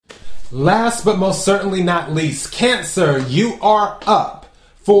Last but most certainly not least, Cancer, you are up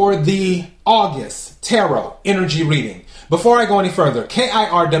for the August Tarot Energy Reading. Before I go any further,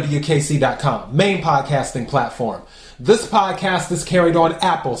 KIRWKC.com, main podcasting platform. This podcast is carried on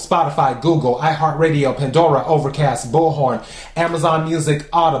Apple, Spotify, Google, iHeartRadio, Pandora, Overcast, Bullhorn, Amazon Music,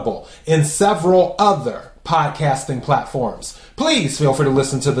 Audible, and several other podcasting platforms. Please feel free to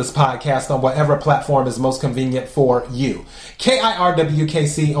listen to this podcast on whatever platform is most convenient for you.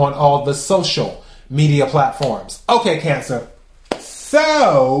 KIRWKC on all the social media platforms. Okay, Cancer.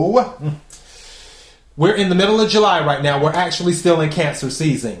 So, we're in the middle of July right now. We're actually still in Cancer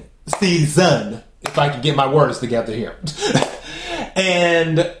season, if I can get my words together here.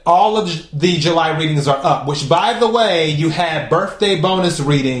 And all of the July readings are up, which, by the way, you had birthday bonus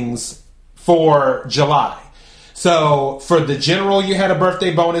readings for July. So for the general, you had a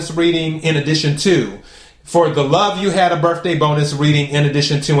birthday bonus reading in addition to. For the love, you had a birthday bonus reading in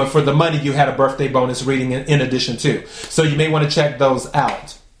addition to. And for the money, you had a birthday bonus reading in addition to. So you may want to check those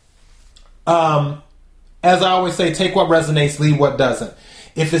out. As I always say, take what resonates, leave what doesn't.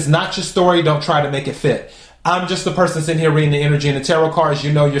 If it's not your story, don't try to make it fit. I'm just the person sitting here reading the energy and the tarot cards.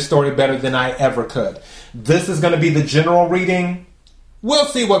 You know your story better than I ever could. This is going to be the general reading. We'll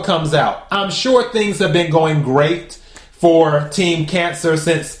see what comes out. I'm sure things have been going great for Team Cancer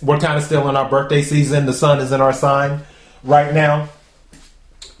since we're kind of still in our birthday season. The sun is in our sign right now.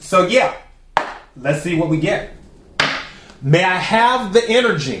 So yeah, let's see what we get. May I have the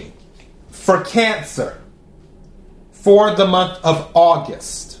energy for Cancer for the month of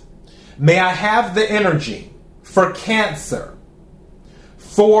August? May I have the energy for Cancer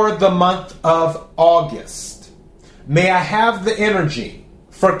for the month of August? May I have the energy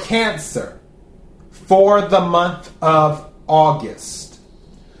for Cancer for the month of August?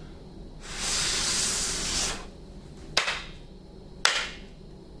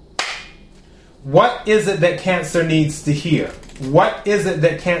 What is it that Cancer needs to hear? What is it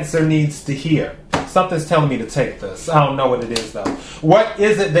that Cancer needs to hear? Something's telling me to take this. I don't know what it is, though. What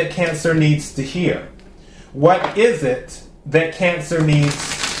is it that Cancer needs to hear? What is it that Cancer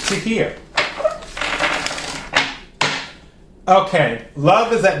needs to hear? Okay,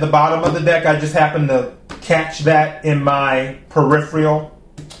 love is at the bottom of the deck. I just happened to catch that in my peripheral.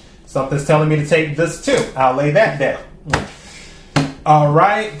 Something's telling me to take this too. I'll lay that down. All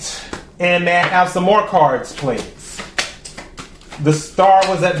right. And may I have some more cards, please? The Star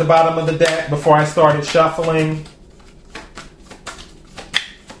was at the bottom of the deck before I started shuffling.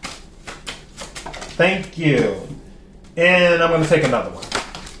 Thank you. And I'm going to take another one.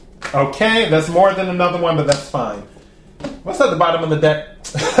 Okay, that's more than another one, but that's fine. What's at the bottom of the deck?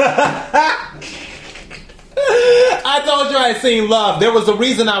 I told you I had seen love. There was a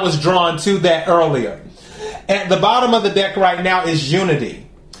reason I was drawn to that earlier. At the bottom of the deck right now is unity.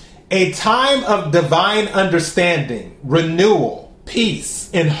 A time of divine understanding, renewal, peace,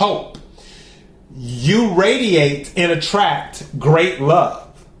 and hope. You radiate and attract great love.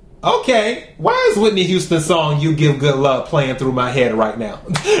 Okay, why is Whitney Houston's song "You Give Good Love" playing through my head right now?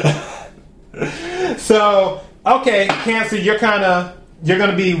 So, okay, Cancer, you're going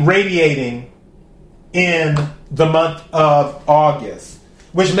to be radiating in the month of August,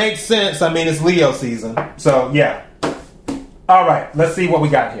 which makes sense. I mean, it's Leo season. So, yeah. All right, let's see what we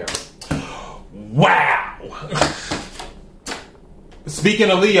got here. Wow. Speaking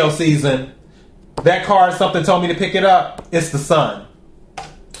of Leo season, that card, something told me to pick it up. It's the Sun.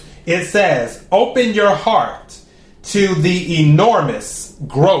 It says, open your heart to the enormous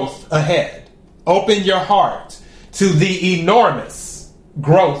growth ahead. Open your heart to the enormous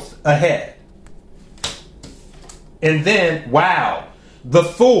growth ahead. And then, wow, the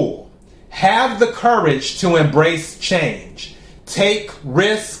Fool. Have the courage to embrace change. Take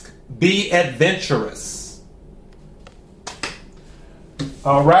risk, be adventurous.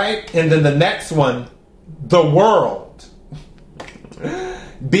 All right, and then the next one, the World.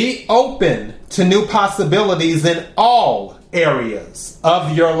 Be open to new possibilities in all areas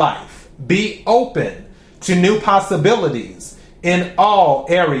of your life. Be open to new possibilities in all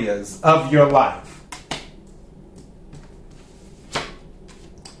areas of your life.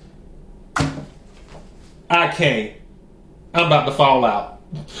 I can't. I'm about to fall out.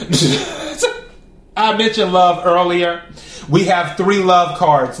 I mentioned love earlier. We have 3 love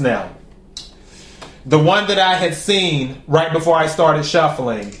cards now. The one that I had seen right before I started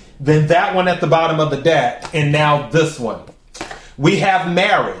shuffling, then that one at the bottom of the deck, and now this one. We have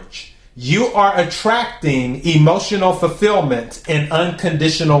marriage. You are attracting emotional fulfillment and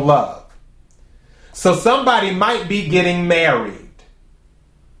unconditional love. So somebody might be getting married.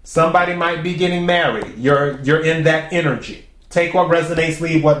 Somebody might be getting married. You're in that energy. Take what resonates,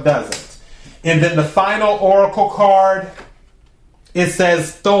 leave what doesn't. And then the final oracle card, it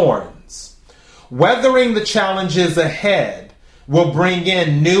says thorns. Weathering the challenges ahead will bring in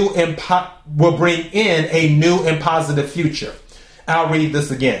a new and positive future. I'll read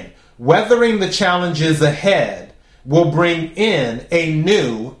this again. Weathering the challenges ahead will bring in a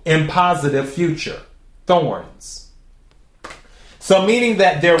new and positive future. Thorns. So meaning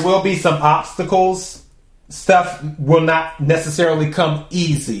that there will be some obstacles. Stuff will not necessarily come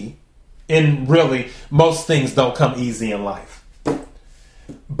easy. And really, most things don't come easy in life.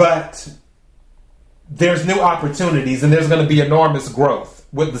 But there's new opportunities and there's going to be enormous growth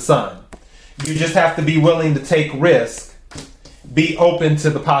with the sun. You just have to be willing to take risk. Be open to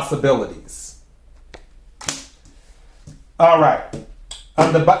the possibilities. All right.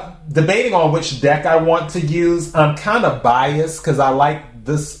 I'm debating on which deck I want to use. I'm kind of biased because I like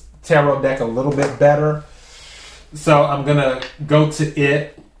this tarot deck a little bit better. So I'm going to go to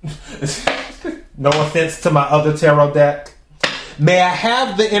it. No offense to my other tarot deck. May I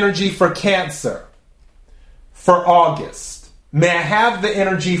have the energy for Cancer for August? May I have the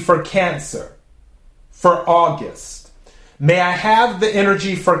energy for Cancer for August? May I have the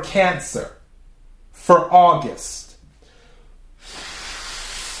energy for Cancer for August?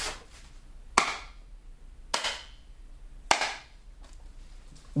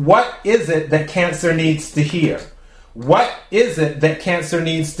 What is it that Cancer needs to hear? What is it that Cancer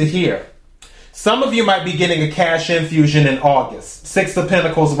needs to hear? Some of you might be getting a cash infusion in August. 6 of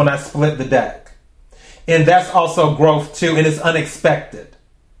Pentacles when I split the deck. And that's also growth too, and it's unexpected.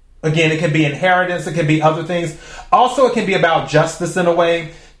 Again, it can be inheritance, it can be other things. Also, it can be about justice in a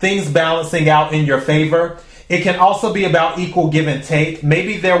way, things balancing out in your favor. It can also be about equal give and take.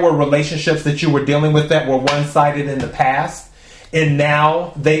 Maybe there were relationships that you were dealing with that were one-sided in the past, and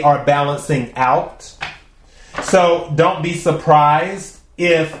now they are balancing out. So don't be surprised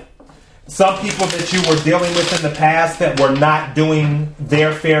if some people that you were dealing with in the past that were not doing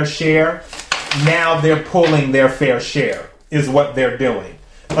their fair share, now they're pulling their fair share, is what they're doing.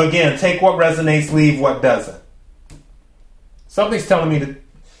 Again, take what resonates, leave what doesn't. Something's telling me to...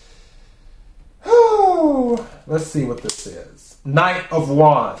 let's see what this is. Knight of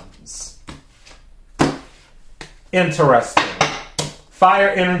Wands. Interesting. Fire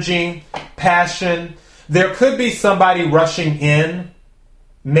energy, passion. There could be somebody rushing in.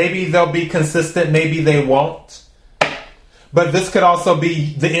 Maybe they'll be consistent, maybe they won't. But this could also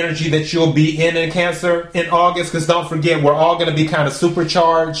be the energy that you'll be in Cancer in August, because don't forget, we're all going to be kind of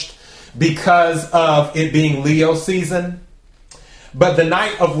supercharged because of it being Leo season. But the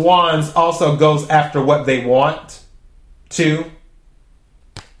Knight of Wands also goes after what they want to.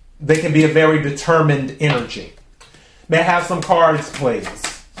 They can be a very determined energy. May I have some cards, please?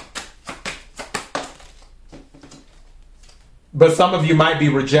 But some of you might be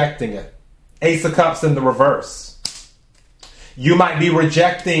rejecting it. Ace of Cups in the reverse. You might be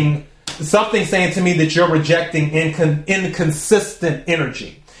rejecting something, saying to me that you're rejecting inconsistent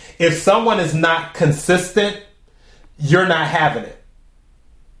energy. If someone is not consistent, you're not having it.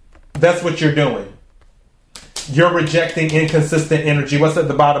 That's what you're doing. You're rejecting inconsistent energy. What's at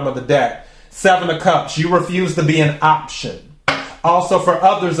the bottom of the deck? 7 of Cups. You refuse to be an option. Also, for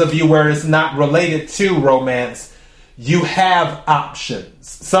others of you where it's not related to romance, you have options.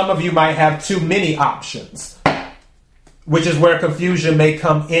 Some of you might have too many options, which is where confusion may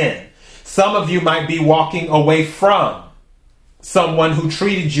come in. Some of you might be walking away from someone who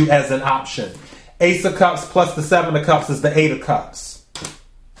treated you as an option. Ace of Cups plus the 7 of Cups is the 8 of Cups.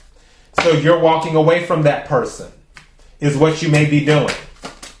 So you're walking away from that person, is what you may be doing.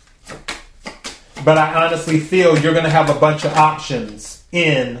 But I honestly feel you're going to have a bunch of options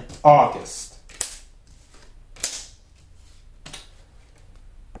in August.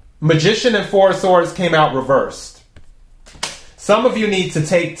 Magician and 4 of Swords came out reversed. Some of you need to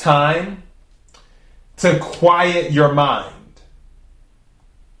take time to quiet your mind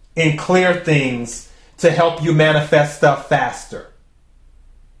and clear things to help you manifest stuff faster,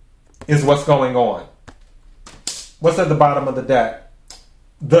 is what's going on. What's at the bottom of the deck?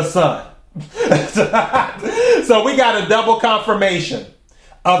 The Sun. So we got a double confirmation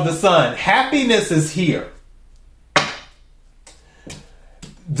of the Sun. Happiness is here.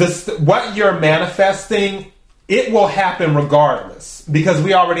 What you're manifesting, it will happen regardless, because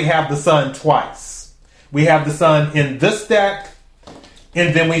we already have the Sun twice. We have the Sun in this deck,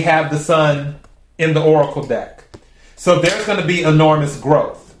 and then we have the Sun in the Oracle deck. So there's going to be enormous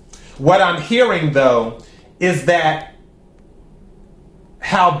growth. What I'm hearing, though, is that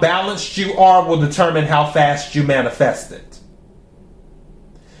how balanced you are will determine how fast you manifest it.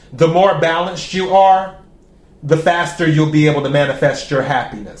 The more balanced you are, the faster you'll be able to manifest your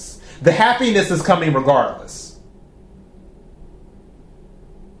happiness. The happiness is coming regardless.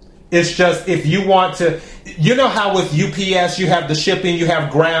 It's just if you want to, you know how with UPS you have the shipping, you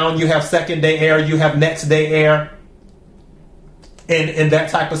have ground, you have second day air, you have next day air, and that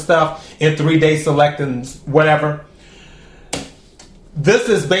type of stuff, and 3-day select and whatever. This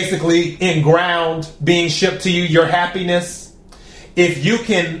is basically in ground being shipped to you, your happiness. If you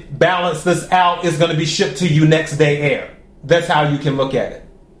can balance this out, it's going to be shipped to you next day air. That's how you can look at it.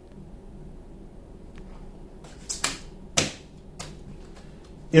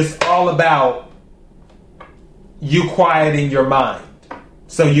 It's all about you quieting your mind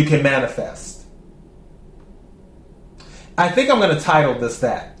so you can manifest. I think I'm going to title this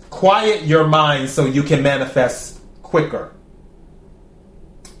that. Quiet your mind so you can manifest quicker.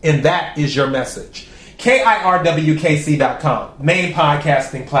 And that is your message. KIRWKC.com, main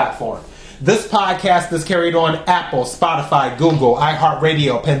podcasting platform. This podcast is carried on Apple, Spotify, Google,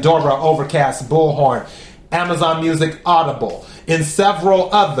 iHeartRadio, Pandora, Overcast, Bullhorn, Amazon Music, Audible, and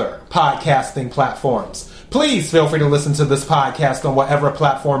several other podcasting platforms. Please feel free to listen to this podcast on whatever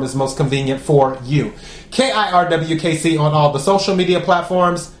platform is most convenient for you. KIRWKC on all the social media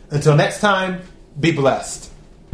platforms. Until next time, be blessed.